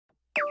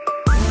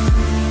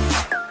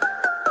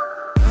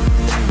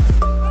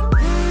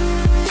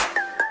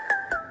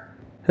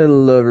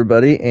Hello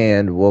everybody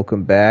and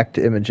welcome back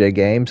to M&J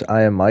Games.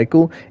 I am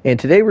Michael and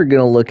today we're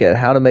going to look at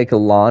how to make a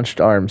launched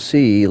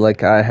RMC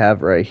like I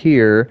have right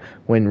here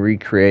when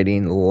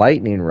recreating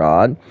Lightning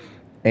Rod,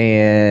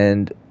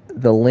 and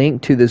the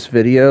link to this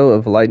video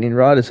of Lightning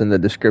Rod is in the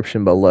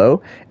description below,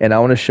 and I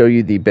want to show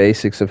you the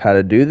basics of how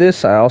to do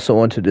this. I also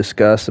want to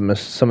discuss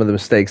some of the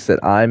mistakes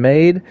that I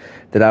made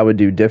that I would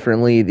do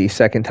differently the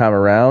second time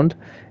around,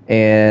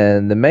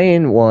 and the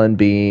main one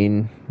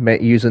being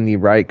using the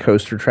right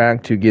coaster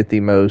track to get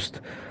the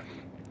most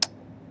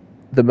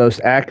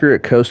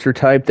accurate coaster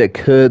type that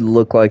could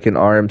look like an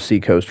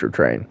RMC coaster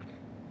train.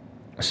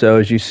 So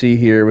as you see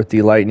here with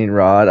the Lightning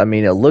Rod, I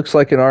mean, it looks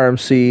like an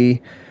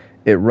RMC,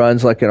 it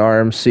runs like an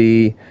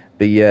RMC,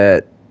 but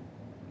yet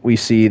we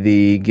see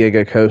the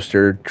Giga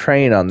Coaster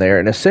train on there.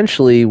 And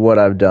essentially what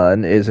I've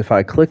done is if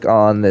I click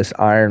on this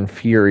Iron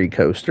Fury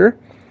coaster,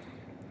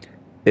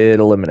 it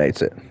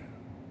eliminates it.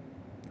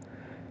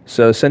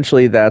 So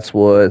essentially that's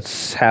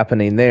what's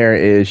happening there,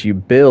 is you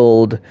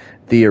build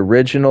the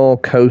original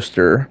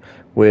coaster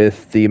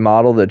with the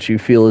model that you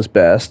feel is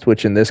best,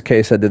 which in this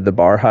case I did the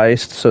Bar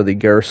Heist, so the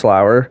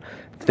Gerstlauer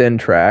thin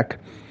track,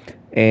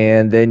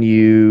 and then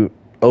you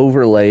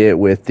overlay it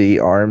with the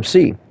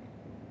RMC.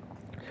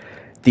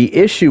 The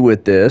issue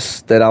with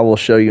this that I will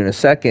show you in a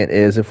second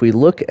is if we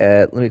look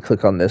at, let me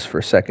click on this for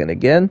a second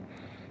again.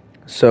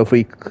 So if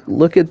we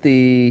look at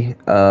the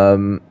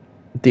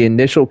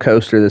initial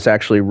coaster that's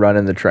actually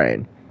running the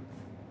train,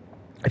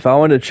 if I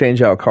want to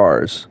change out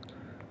cars,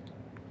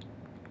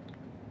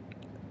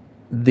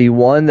 the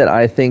one that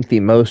I think the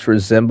most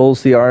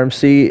resembles the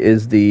RMC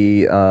is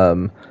the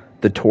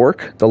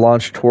torque, the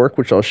launch torque,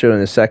 which I'll show in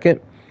a second.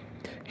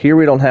 Here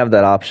we don't have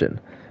that option.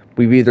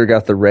 We've either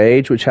got the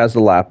Rage, which has the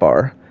lap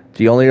bar.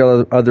 The only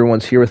other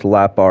ones here with the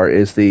lap bar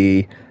is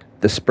the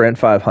Sprint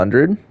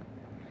 500,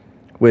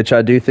 which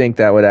I do think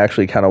that would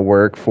actually kind of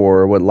work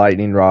for what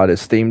Lightning Rod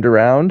is themed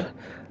around.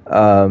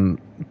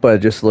 But it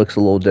just looks a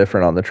little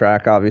different on the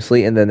track,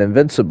 obviously. And then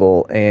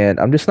Invincible, and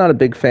I'm just not a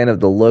big fan of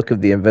the look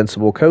of the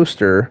Invincible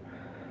coaster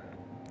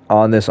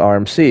on this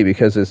RMC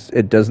because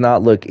it does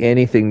not look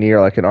anything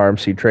near like an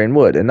RMC train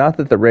would. And not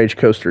that the Rage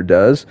coaster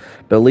does,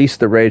 but at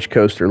least the Rage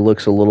coaster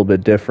looks a little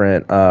bit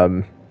different.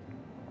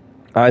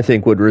 I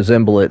think would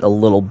resemble it a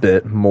little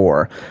bit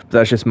more. But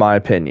that's just my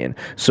opinion.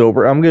 So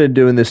what I'm going to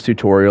do in this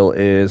tutorial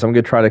is I'm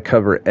going to try to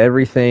cover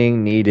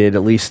everything needed,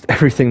 at least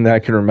everything that I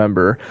can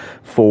remember,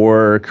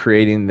 for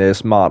creating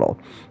this model.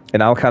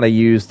 And I'll kind of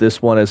use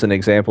this one as an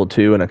example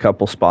too in a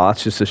couple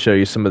spots just to show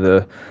you some of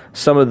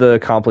the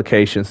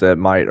complications that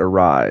might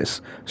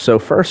arise. So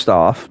first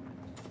off,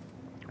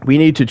 we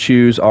need to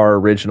choose our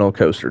original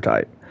coaster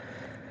type.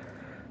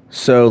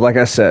 So like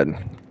I said,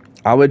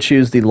 I would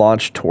choose the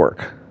launch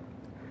torque.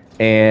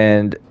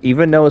 And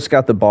even though it's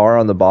got the bar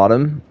on the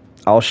bottom,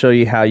 I'll show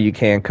you how you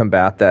can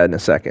combat that in a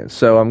second.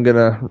 So I'm going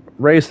to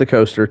raise the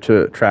coaster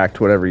to track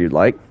to whatever you'd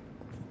like.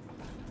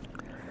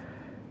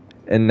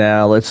 And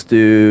now let's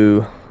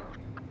do,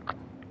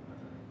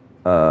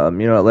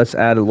 let's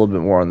add a little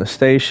bit more on the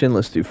station.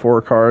 Let's do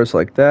 4 cars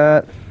like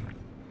that.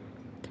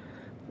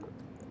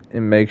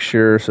 And make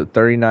sure, so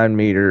 39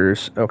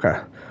 meters.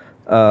 Okay.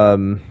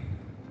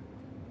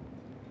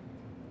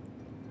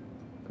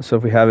 So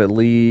if we have it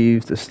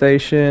leave the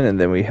station, and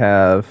then we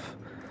have,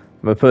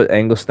 I'm going to put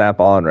angle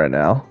snap on right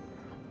now.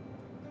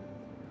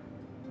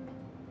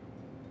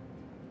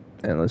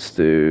 And let's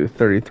do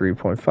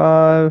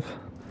 33.5.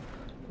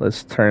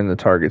 Let's turn the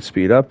target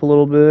speed up a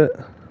little bit.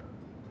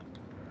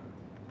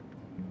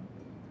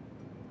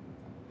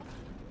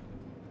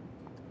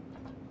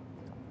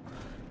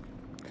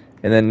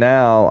 And then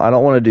now, I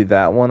don't want to do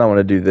that one. I want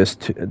to do this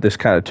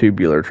kind of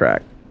tubular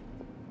track.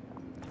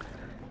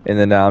 And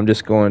then now I'm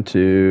just going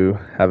to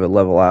have it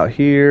level out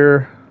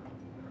here.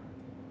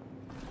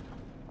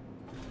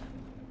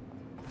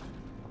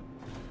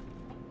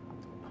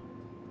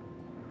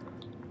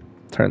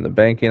 Turn the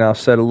banking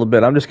offset a little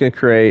bit. I'm just going to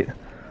create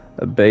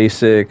a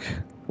basic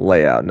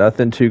layout.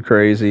 Nothing too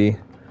crazy.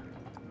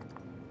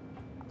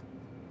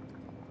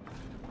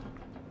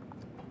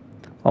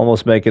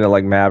 Almost making it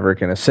like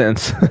Maverick in a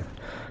sense.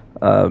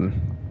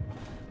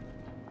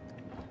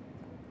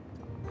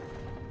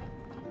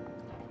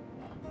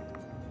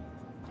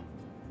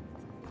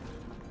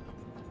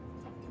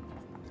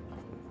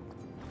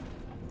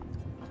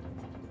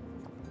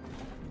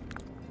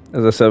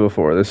 As I said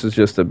before, this is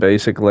just a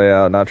basic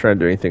layout, not trying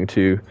to do anything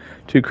too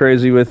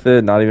crazy with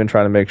it, not even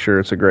trying to make sure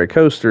it's a great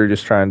coaster,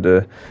 just trying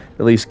to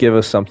at least give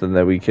us something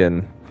that we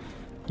can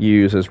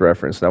use as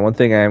reference. Now, one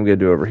thing I am going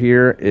to do over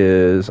here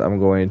is I'm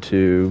going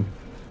to,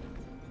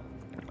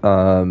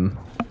 let's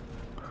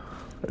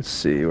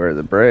see, where are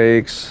the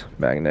brakes?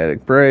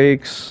 Magnetic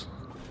brakes.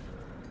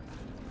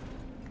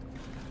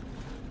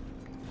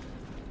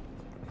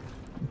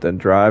 Then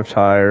drive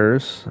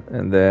tires,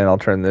 and then I'll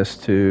turn this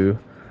to,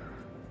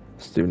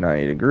 let's do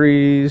 90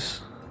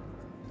 degrees.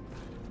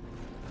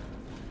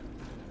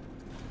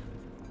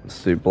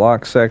 Let's do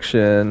block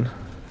section.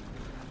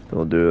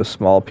 We'll do a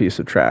small piece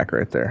of track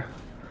right there.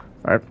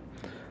 All right.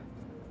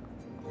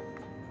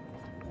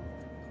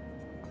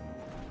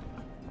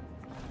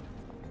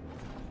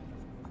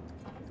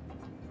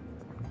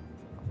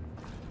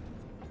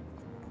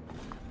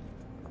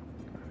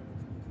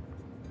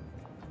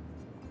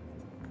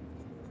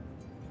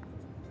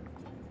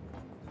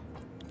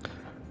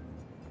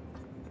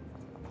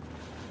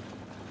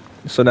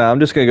 So now I'm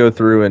just going to go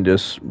through and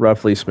just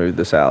roughly smooth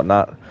this out.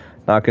 Not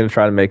going to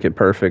try to make it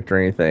perfect or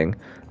anything,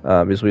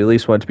 because we at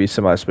least want it to be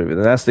semi-smooth.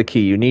 And that's the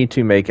key. You need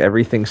to make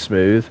everything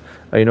smooth.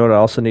 You know what I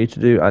also need to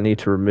do? I need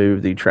to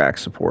remove the track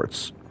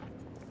supports.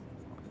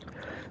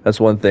 That's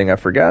one thing I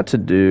forgot to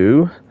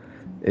do,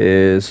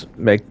 is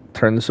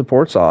turn the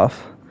supports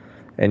off.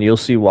 And you'll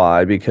see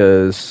why,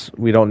 because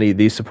we don't need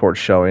these supports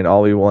showing.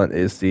 All we want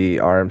is the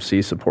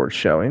RMC supports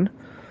showing.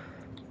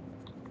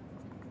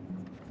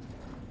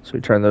 So we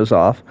turn those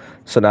off.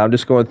 So now I'm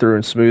just going through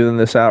and smoothing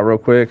this out real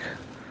quick.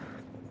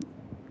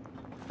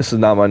 This is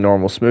not my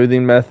normal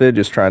smoothing method,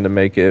 just trying to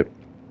make it,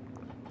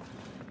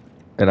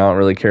 and I don't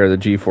really care the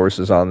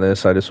G-forces on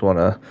this. I just want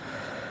to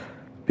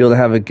be able to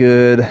have a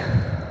good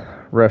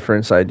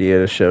reference idea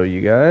to show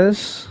you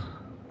guys.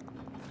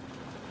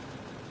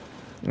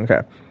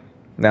 Okay.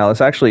 Now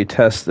let's actually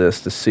test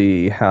this to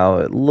see how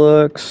it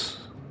looks.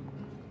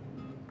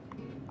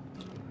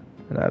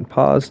 And I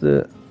paused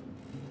it.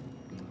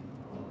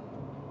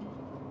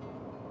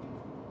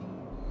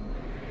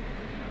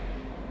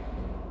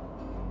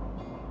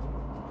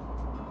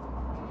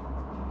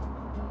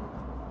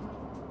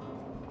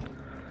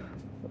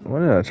 What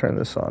did I turn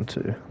this on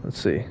to?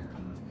 Let's see.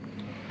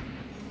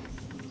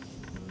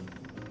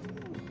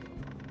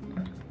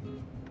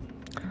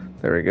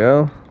 There we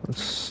go.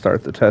 Let's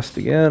start the test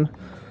again.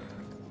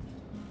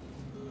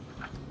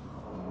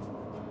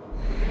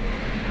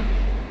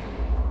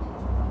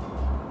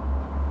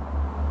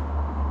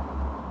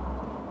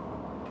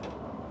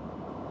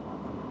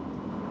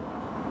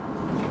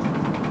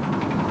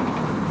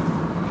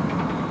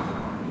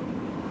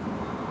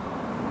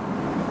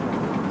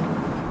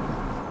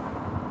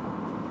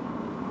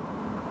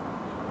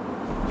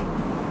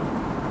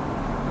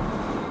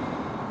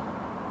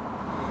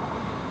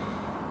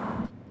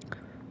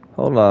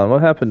 Hold on,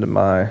 what happened to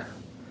my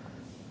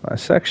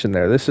section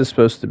there? This is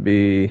supposed to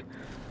be,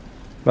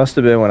 must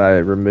have been when I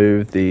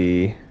removed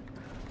the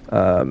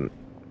when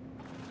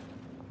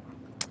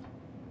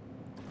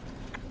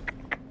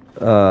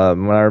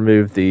I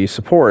removed the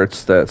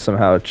supports, that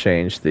somehow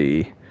changed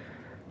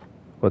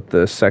what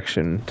the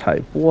section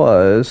type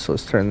was.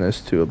 Let's turn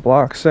this to a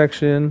block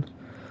section.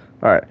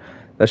 All right,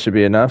 that should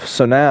be enough.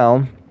 So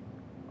now,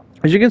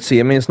 as you can see,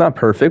 I mean, it's not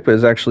perfect, but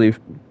it's actually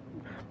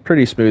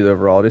pretty smooth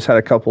overall. Just had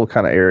a couple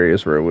kind of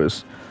areas where it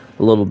was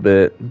a little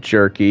bit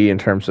jerky in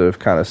terms of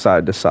kind of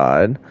side to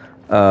side.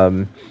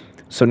 So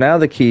now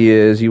the key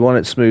is you want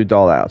it smoothed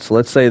all out. So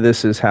let's say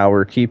this is how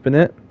we're keeping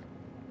it.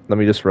 Let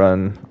me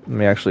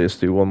actually just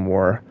do one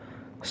more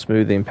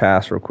smoothing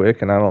pass real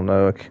quick. And I don't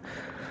know,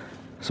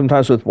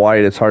 sometimes with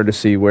white it's hard to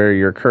see where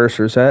your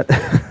cursor's at.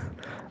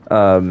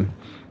 As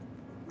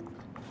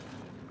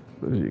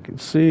you can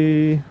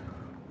see,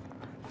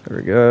 there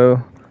we go.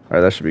 All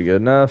right, that should be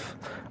good enough.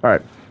 All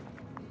right.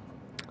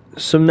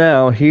 So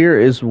now here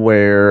is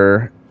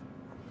where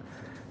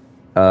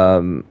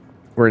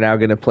we're now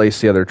going to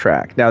place the other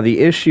track. Now the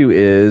issue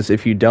is,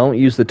 if you don't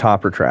use the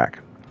topper track,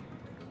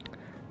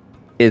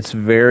 it's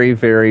very,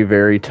 very,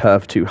 very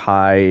tough to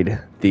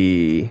hide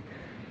the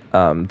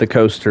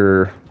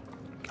coaster,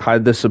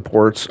 hide the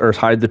supports, or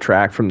hide the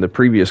track from the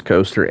previous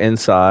coaster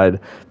inside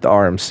the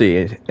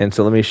RMC. And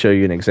so let me show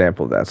you an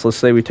example of that. So let's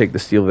say we take the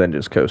Steel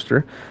Vengeance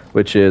coaster,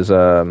 which is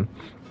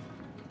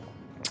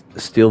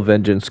Steel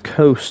Vengeance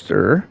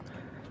coaster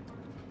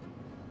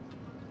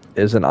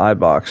is an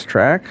iBox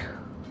track.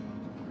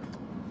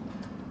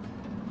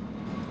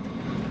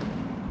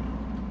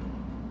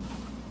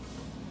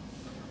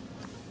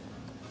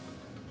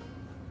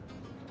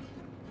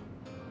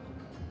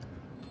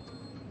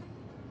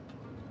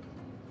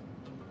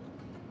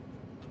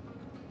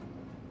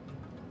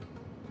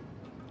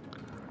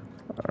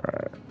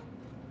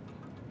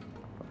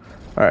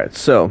 All right,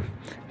 so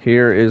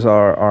here is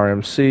our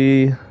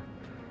RMC.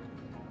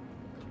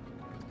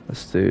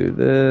 Let's do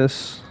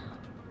this.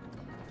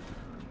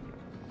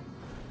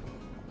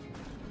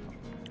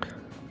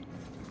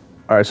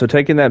 All right, so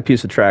taking that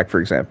piece of track, for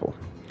example,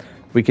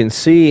 we can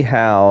see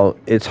how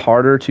it's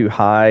harder to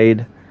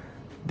hide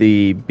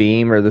the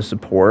beam or the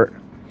support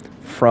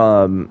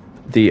from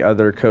the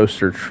other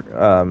coaster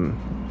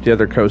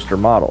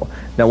model.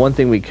 Now, one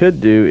thing we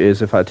could do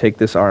is, if I take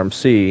this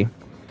RMC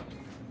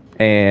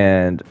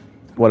and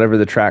whatever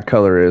the track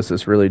color is,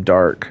 this really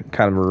dark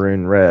kind of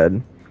maroon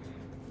red,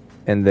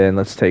 and then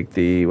let's take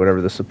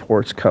whatever the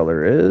supports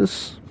color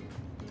is.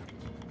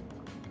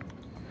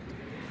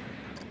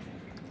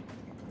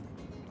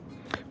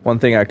 One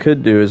thing I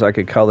could do is I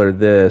could color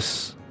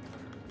this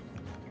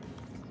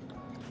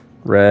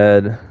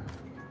red.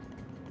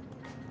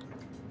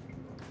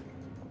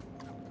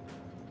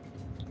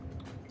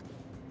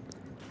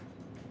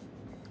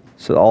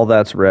 So all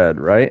that's red,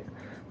 right?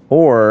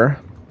 Or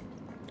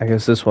I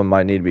guess this one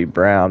might need to be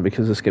brown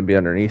because this can be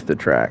underneath the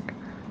track.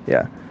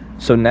 Yeah.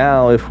 So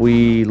now if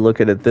we look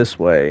at it this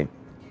way,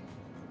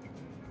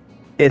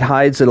 it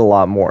hides it a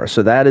lot more.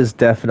 So that is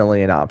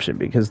definitely an option,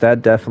 because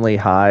that definitely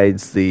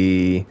hides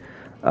it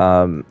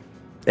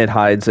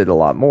hides it a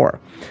lot more.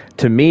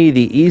 To me,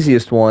 the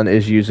easiest one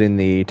is using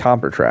the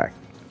topper track,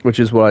 which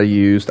is what I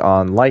used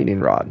on Lightning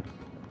Rod.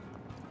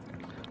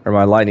 or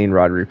my lightning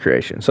rod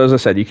recreation. So as I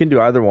said, you can do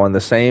either one.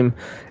 The same,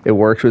 it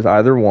works with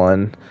either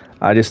one.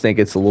 I just think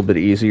it's a little bit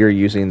easier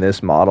using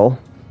this model.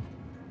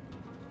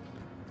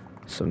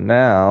 So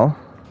now,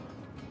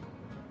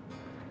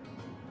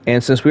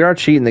 and since we are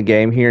cheating the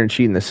game here and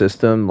cheating the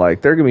system,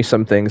 like there are going to be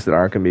some things that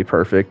aren't going to be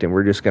perfect, and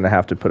we're just going to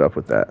have to put up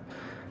with that.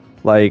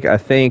 Like, I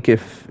think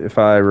if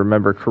I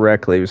remember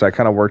correctly, because I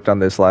kind of worked on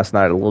this last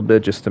night a little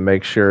bit just to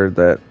make sure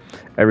that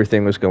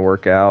everything was going to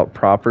work out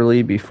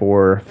properly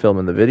before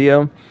filming the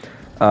video.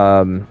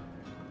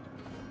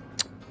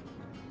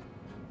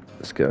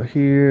 Let's go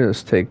here.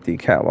 Let's take the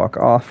catwalk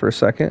off for a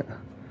second.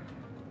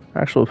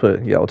 Actually,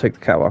 we'll take the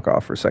catwalk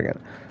off for a second.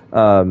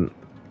 So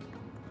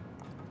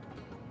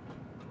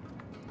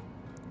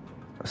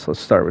let's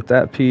start with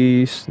that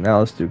piece. Now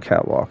let's do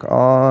catwalk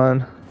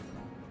on.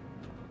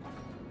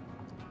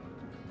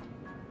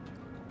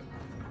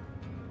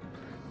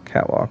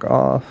 Catwalk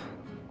off.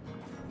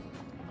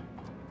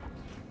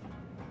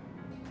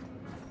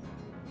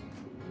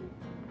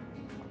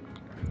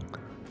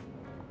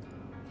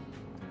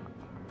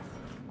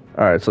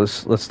 All right, so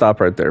let's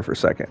stop right there for a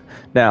second.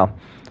 Now,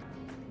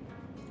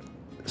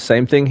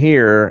 same thing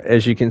here.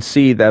 As you can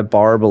see, that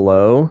bar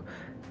below,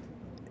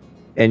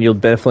 and you'll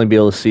definitely be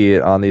able to see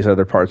it on these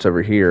other parts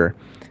over here.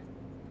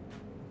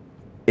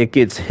 It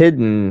gets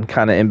hidden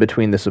kind of in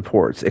between the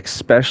supports,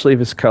 especially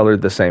if it's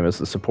colored the same as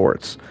the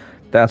supports.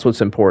 That's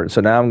what's important.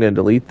 So now I'm going to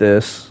delete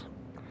this.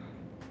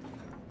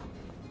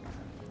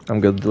 I'm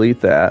going to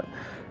delete that.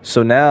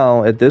 So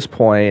now at this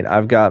point,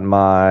 I've got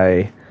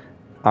my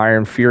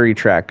Iron Fury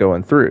track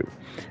going through.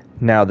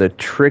 Now the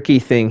tricky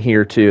thing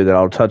here too that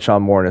I'll touch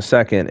on more in a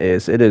second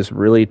is it is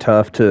really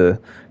tough to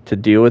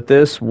deal with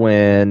this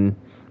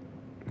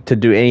to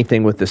do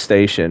anything with the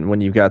station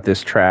when you've got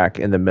this track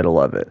in the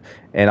middle of it.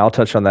 And I'll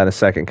touch on that in a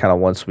second kind of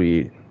once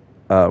we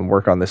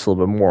work on this a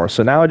little bit more.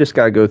 So now I just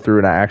got to go through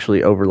and I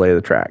actually overlay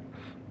the track.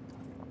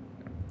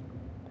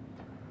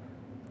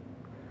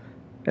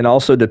 And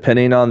also,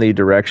 depending on the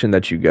direction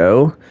that you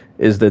go,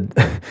 is the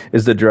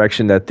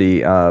direction that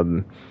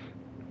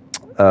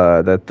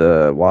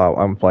wow,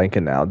 I'm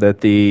blanking now,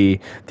 that the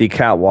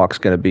catwalk's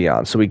going to be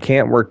on. So we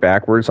can't work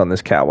backwards on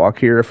this catwalk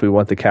here if we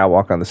want the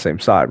catwalk on the same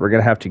side. We're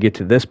going to have to get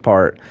to this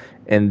part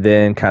and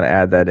then kind of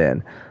add that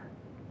in.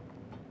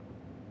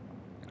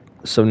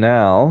 So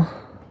now,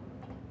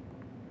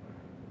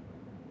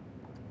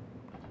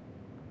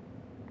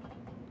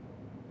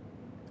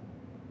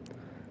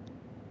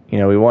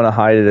 we want to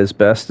hide it as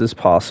best as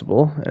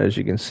possible. And as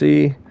you can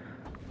see,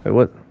 wait,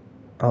 what?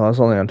 Oh, that's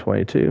only on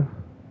 22.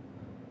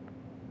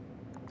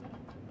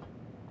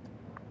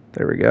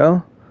 There we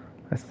go.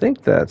 I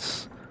think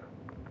that's,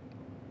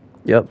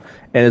 yep.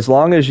 And as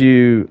long as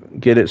you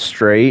get it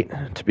straight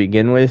to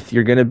begin with,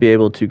 you're going to be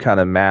able to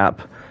kind of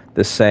map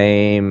the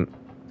same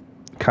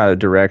kind of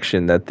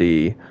direction that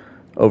the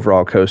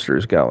overall coaster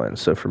is going.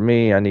 So for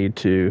me, I need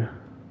to,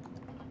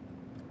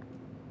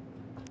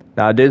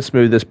 now I did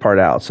smooth this part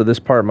out, so this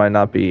part might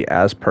not be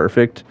as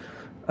perfect,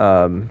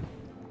 and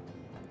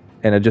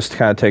it just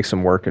kind of takes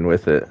some working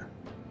with it.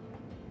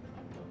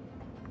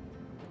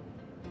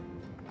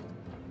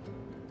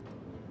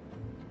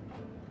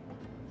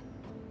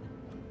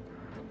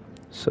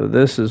 So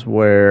this is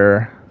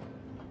where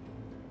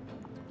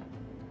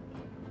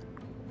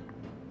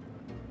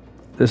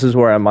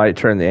I might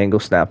turn the angle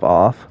snap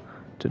off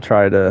to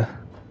try to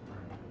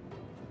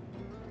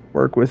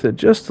work with it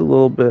just a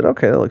little bit.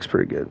 Okay, that looks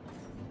pretty good.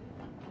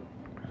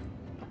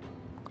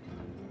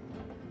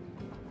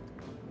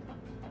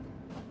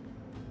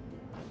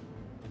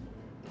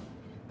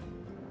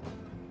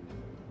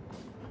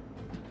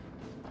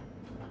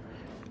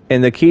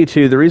 And the key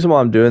to the reason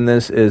why I'm doing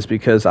this is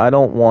because I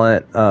don't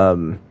want,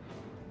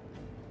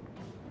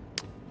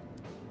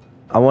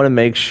 I want to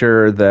make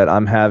sure that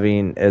I'm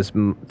having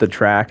the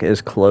track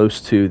as close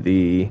to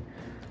the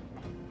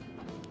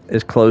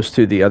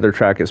other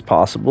track as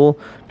possible,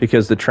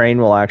 because the train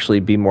will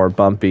actually be more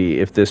bumpy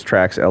if this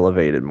track's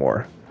elevated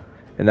more.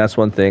 And that's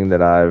one thing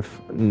that I've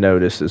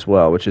noticed as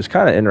well, which is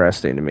kind of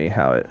interesting to me,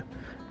 how it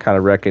kind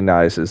of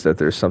recognizes that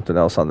there's something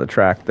else on the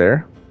track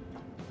there.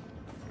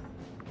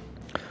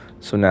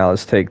 So now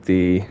let's take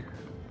the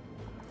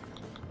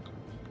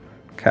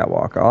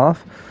catwalk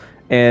off.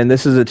 And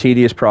this is a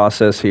tedious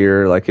process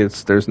here. Like,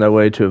 there's no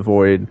way to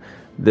avoid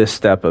this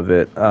step of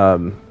it.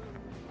 And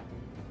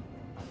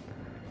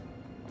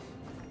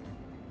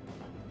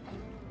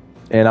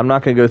I'm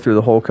not going to go through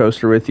the whole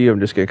coaster with you. I'm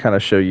just going to kind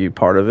of show you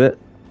part of it.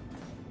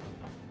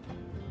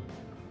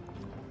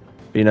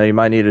 You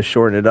might need to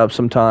shorten it up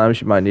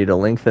sometimes. You might need to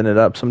lengthen it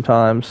up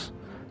sometimes.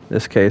 In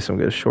this case, I'm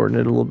going to shorten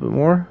it a little bit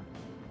more.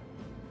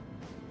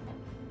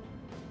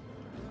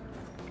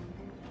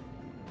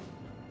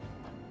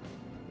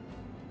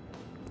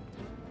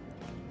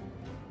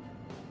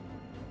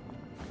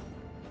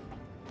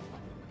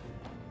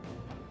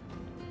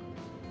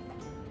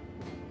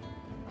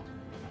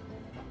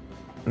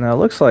 Now it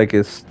looks like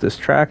this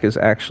track is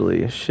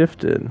actually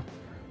shifted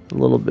a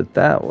little bit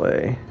that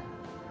way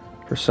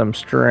for some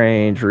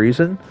strange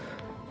reason.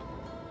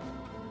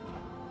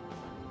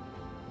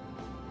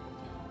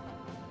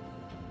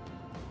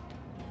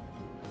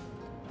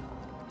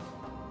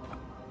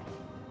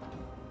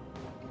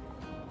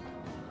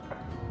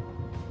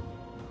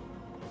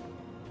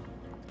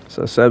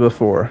 So I said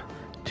before,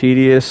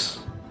 tedious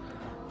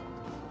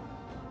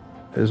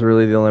is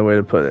really the only way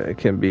to put it. It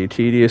can be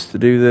tedious to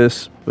do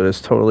this, but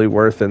it's totally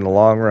worth it in the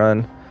long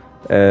run,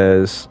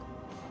 as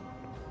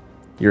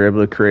you're able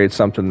to create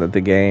something that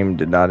the game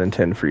did not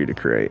intend for you to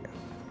create.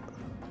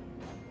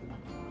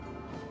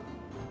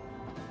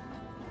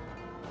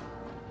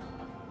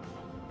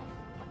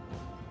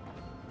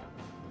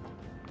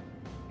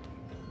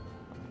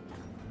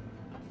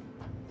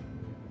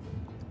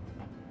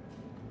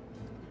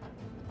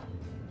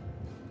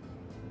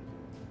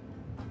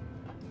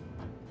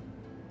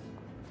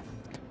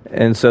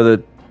 And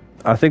so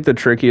I think the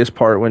trickiest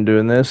part when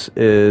doing this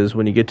is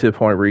when you get to the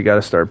point where you got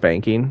to start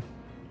banking.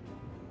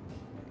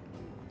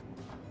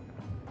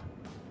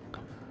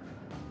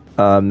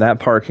 That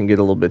part can get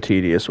a little bit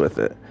tedious with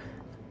it.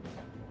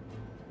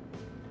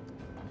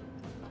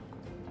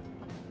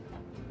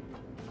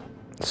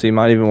 So you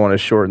might even want to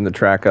shorten the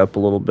track up a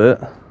little bit.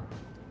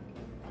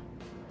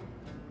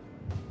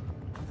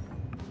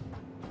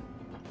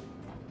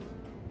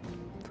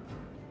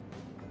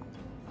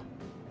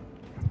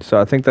 So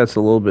I think that's a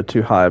little bit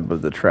too high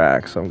above the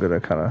track, so I'm going to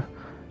kind of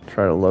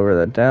try to lower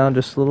that down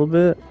just a little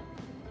bit.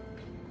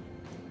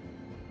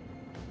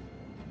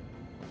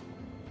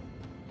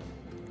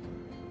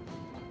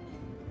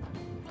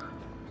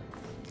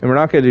 And we're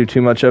not going to do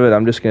too much of it.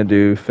 I'm just going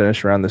to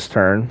finish around this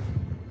turn.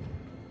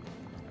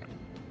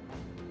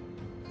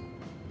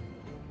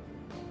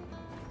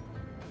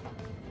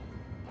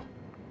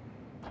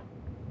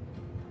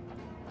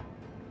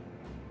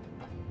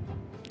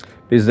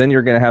 Because then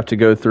you're going to have to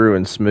go through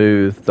and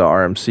smooth the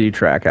RMC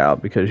track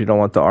out, because you don't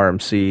want the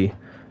RMC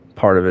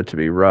part of it to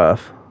be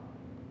rough.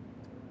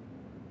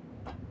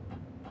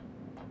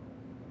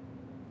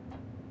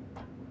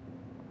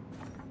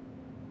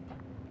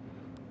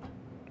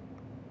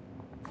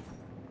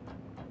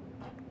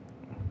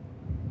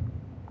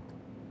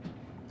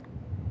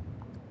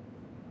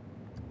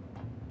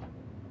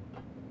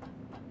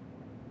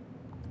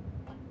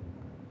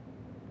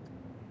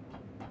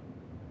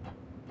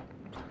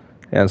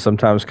 And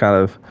sometimes kind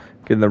of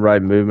getting the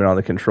right movement on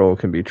the control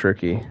can be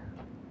tricky.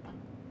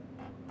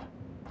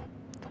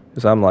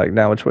 Because I'm like,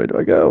 now which way do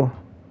I go?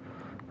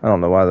 I don't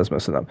know why that's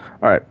messing up.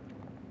 All right.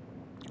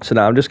 So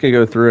now I'm just going to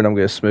go through and I'm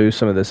going to smooth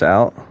some of this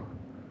out.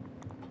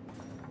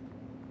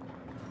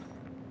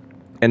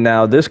 And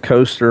now this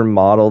coaster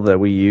model that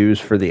we use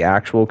for the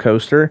actual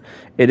coaster,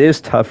 it is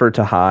tougher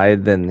to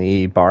hide than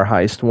the bar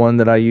heist one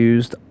that I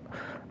used.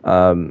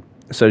 So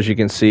as you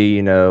can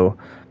see,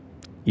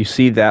 you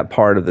see that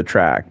part of the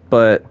track,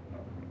 but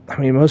I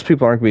mean, most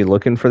people aren't going to be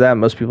looking for that.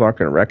 Most people aren't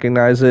going to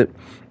recognize it.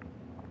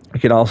 You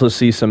can also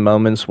see some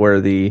moments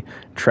where the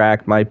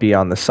track might be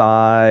on the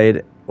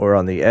side or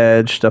on the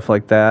edge, stuff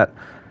like that.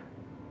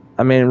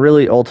 I mean,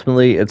 really,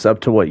 ultimately, it's up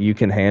to what you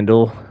can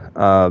handle.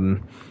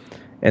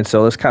 And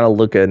so let's kind of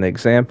look at an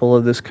example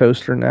of this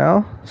coaster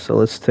now. So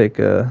let's take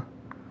a...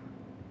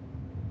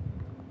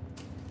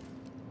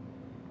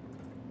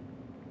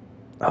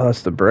 Oh,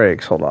 that's the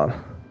brakes. Hold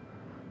on.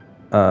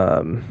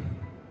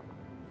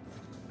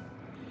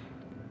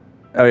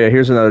 Oh yeah,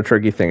 here's another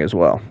tricky thing as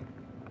well.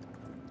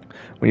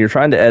 When you're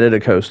trying to edit a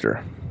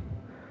coaster,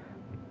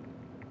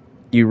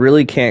 you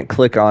really can't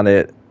click on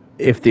it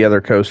if the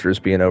other coaster is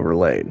being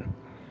overlaid,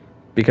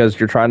 because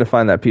you're trying to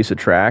find that piece of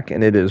track,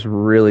 and it is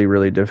really,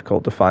 really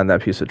difficult to find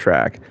that piece of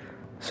track.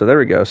 So there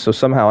we go. So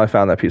somehow I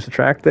found that piece of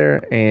track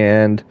there,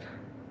 and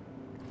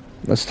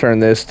let's turn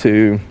this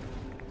to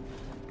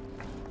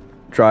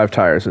drive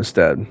tires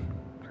instead,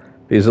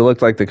 because it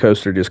looked like the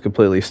coaster just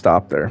completely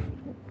stopped there.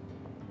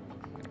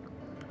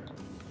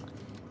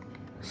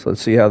 So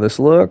let's see how this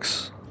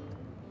looks.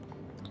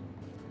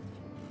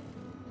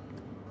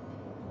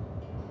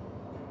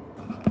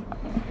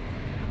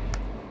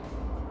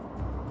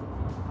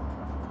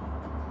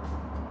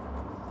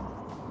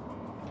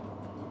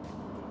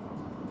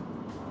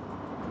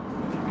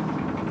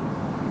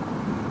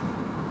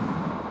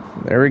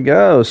 There we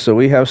go. So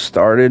we have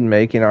started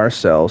making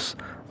ourselves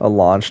a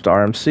launched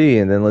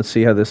RMC, and then let's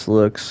see how this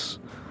looks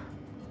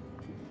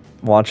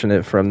watching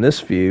it from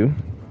this view.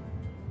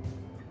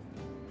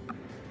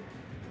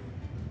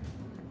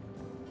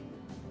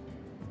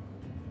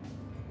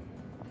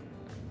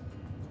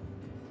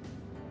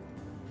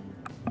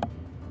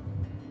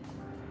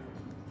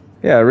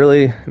 Yeah,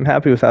 really, I'm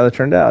happy with how that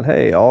turned out.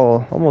 Hey,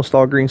 almost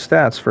all green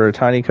stats for a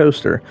tiny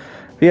coaster.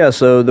 But yeah,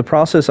 so the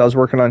process I was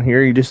working on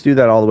here, you just do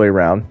that all the way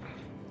around.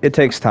 It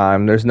takes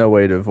time. There's no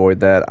way to avoid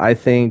that. I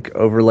think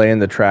overlaying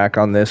the track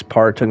on this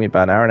part took me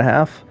about an hour and a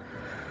half.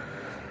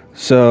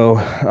 So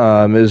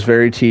it was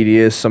very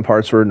tedious. Some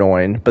parts were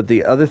annoying. But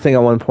the other thing I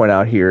want to point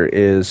out here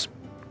is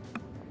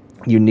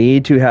you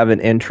need to have an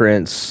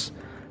entrance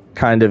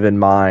kind of in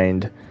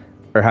mind,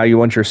 or how you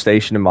want your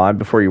station in mind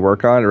before you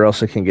work on it, or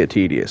else it can get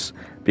tedious.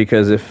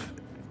 Because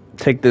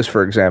take this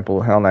for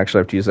example, I don't actually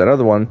have to use that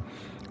other one.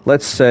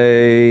 Let's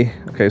say,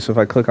 okay, so if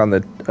I click on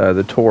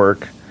the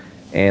torque,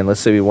 and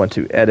let's say we want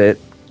to edit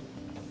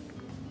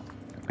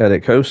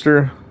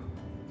coaster.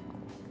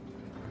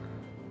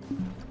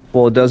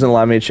 Well, it doesn't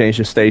allow me to change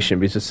the station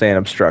because it's saying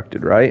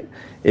obstructed, right?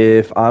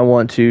 If I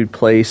want to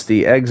place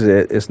the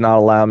exit, it's not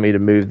allowing me to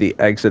move the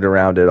exit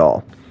around at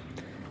all.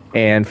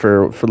 And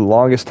for the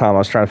longest time, I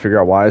was trying to figure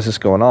out why is this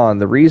going on.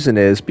 The reason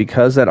is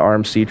because that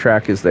RMC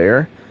track is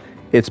there,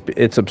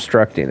 it's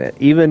obstructing it.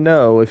 Even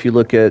though if you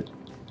look at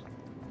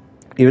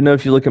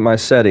my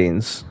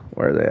settings,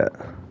 where are they at?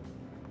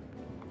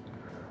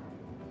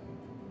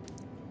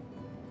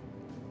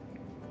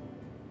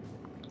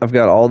 I've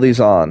got all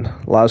these on.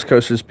 Allows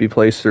coasters to be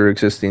placed through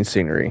existing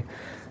scenery.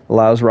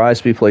 Allows rides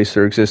to be placed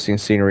through existing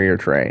scenery or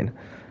terrain.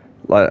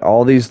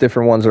 All these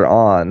different ones are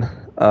on.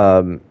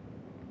 Can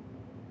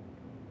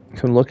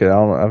look at it.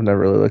 I've never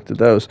really looked at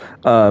those.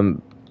 I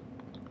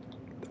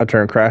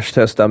turn crash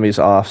test dummies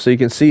off. So you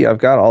can see I've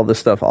got all this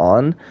stuff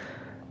on.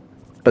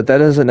 But that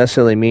doesn't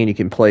necessarily mean you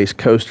can place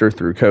coaster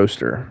through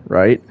coaster,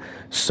 right?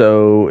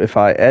 So if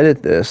I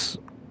edit this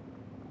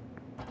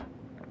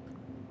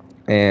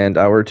and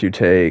I were to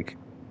take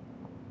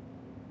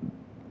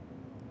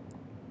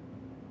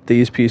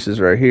these pieces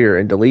right here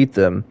and delete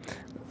them,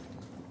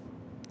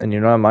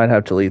 and I might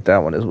have to delete that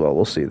one as well.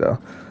 We'll see though.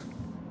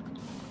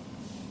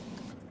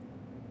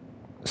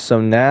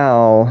 So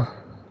now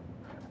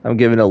I'm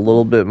giving a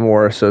little bit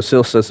more. So it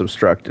still says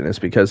obstructed. It's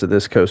because of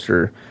this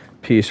coaster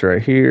piece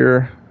right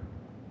here.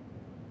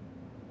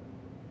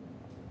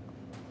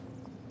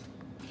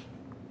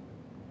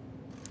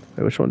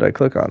 Wait, which one did I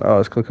click on? Oh, I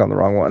was clicking on the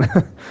wrong one.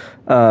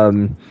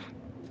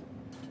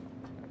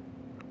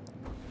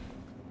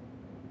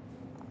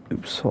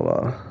 Oops, hold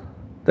on.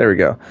 There we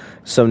go.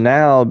 So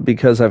now,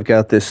 because I've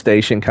got this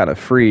station kind of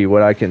free,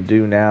 what I can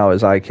do now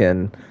is I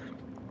can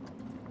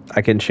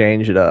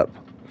change it up.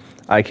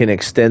 I can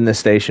extend the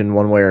station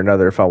one way or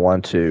another if I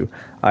want to.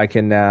 I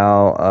can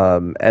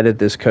now edit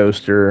this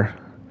coaster,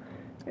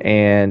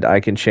 and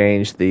I can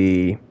change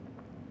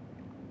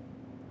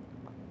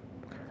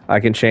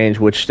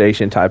which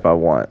station type I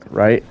want,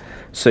 right?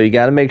 So you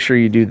got to make sure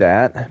you do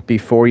that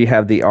before you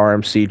have the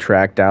RMC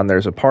track down there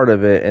as a part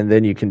of it, and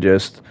then you can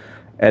just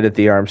edit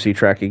the RMC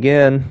track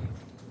again.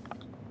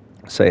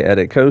 Say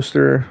edit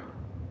coaster.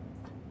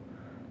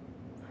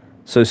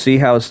 So see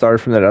how it started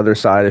from that other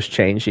side is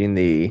changing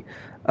the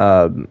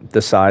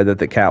side that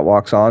the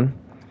catwalk's on.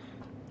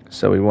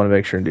 So we want to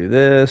make sure and do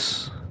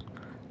this.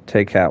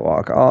 Take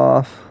catwalk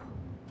off.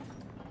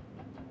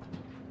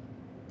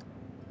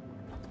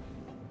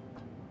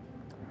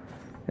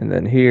 And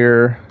then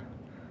here,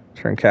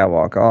 turn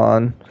catwalk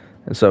on,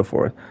 and so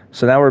forth.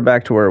 So now we're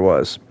back to where it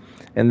was.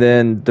 And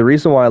then the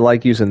reason why I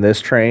like using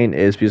this train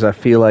is because I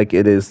feel like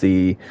it is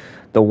the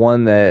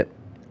one that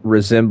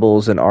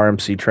resembles an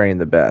RMC train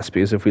the best.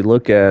 Because if we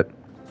look at,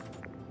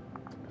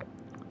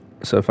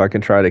 so if I can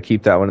try to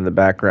keep that one in the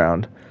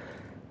background,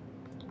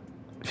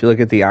 if you look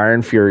at the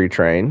Iron Fury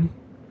train,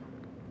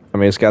 I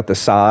mean, it's got the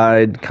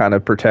side kind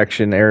of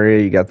protection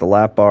area. You got the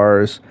lap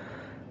bars,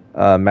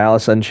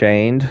 Malice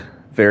Unchained,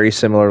 very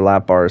similar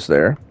lap bars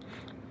there,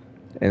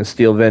 and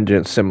Steel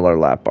Vengeance, similar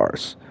lap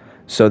bars.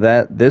 So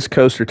that this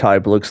coaster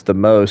type looks the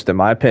most, in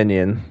my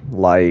opinion,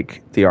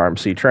 like the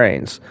RMC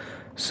trains.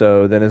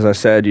 So then, as I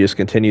said, you just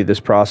continue this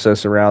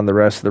process around the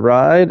rest of the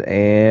ride,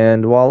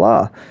 and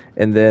voila.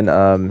 And then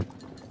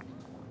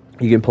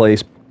you can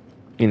place,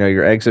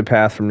 your exit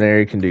path from there.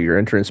 You can do your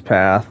entrance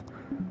path.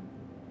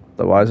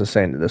 Why is it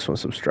saying that this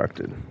one's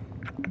obstructed?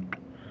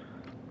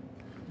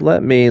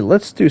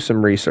 Let's do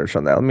some research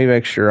on that. Let me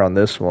make sure on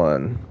this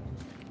one.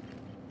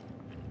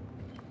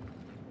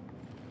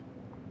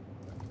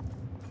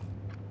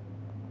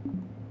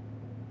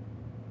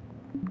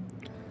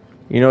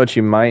 You know what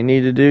you might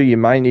need to do? You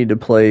might need to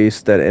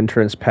place that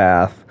entrance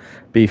path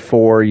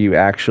before you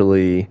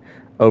actually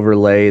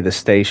overlay the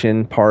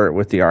station part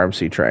with the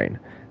RMC train.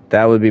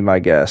 That would be my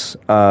guess.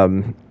 But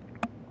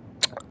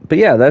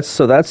yeah, that's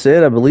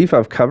it. I believe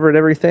I've covered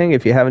everything.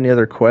 If you have any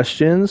other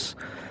questions,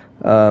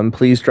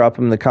 please drop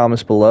them in the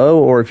comments below.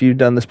 Or if you've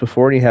done this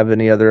before and you have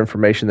any other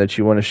information that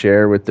you want to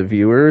share with the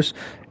viewers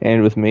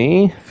and with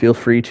me, feel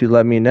free to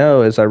let me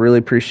know, as I really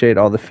appreciate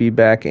all the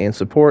feedback and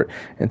support.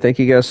 And thank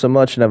you guys so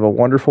much, and have a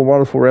wonderful,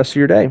 wonderful rest of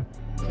your day.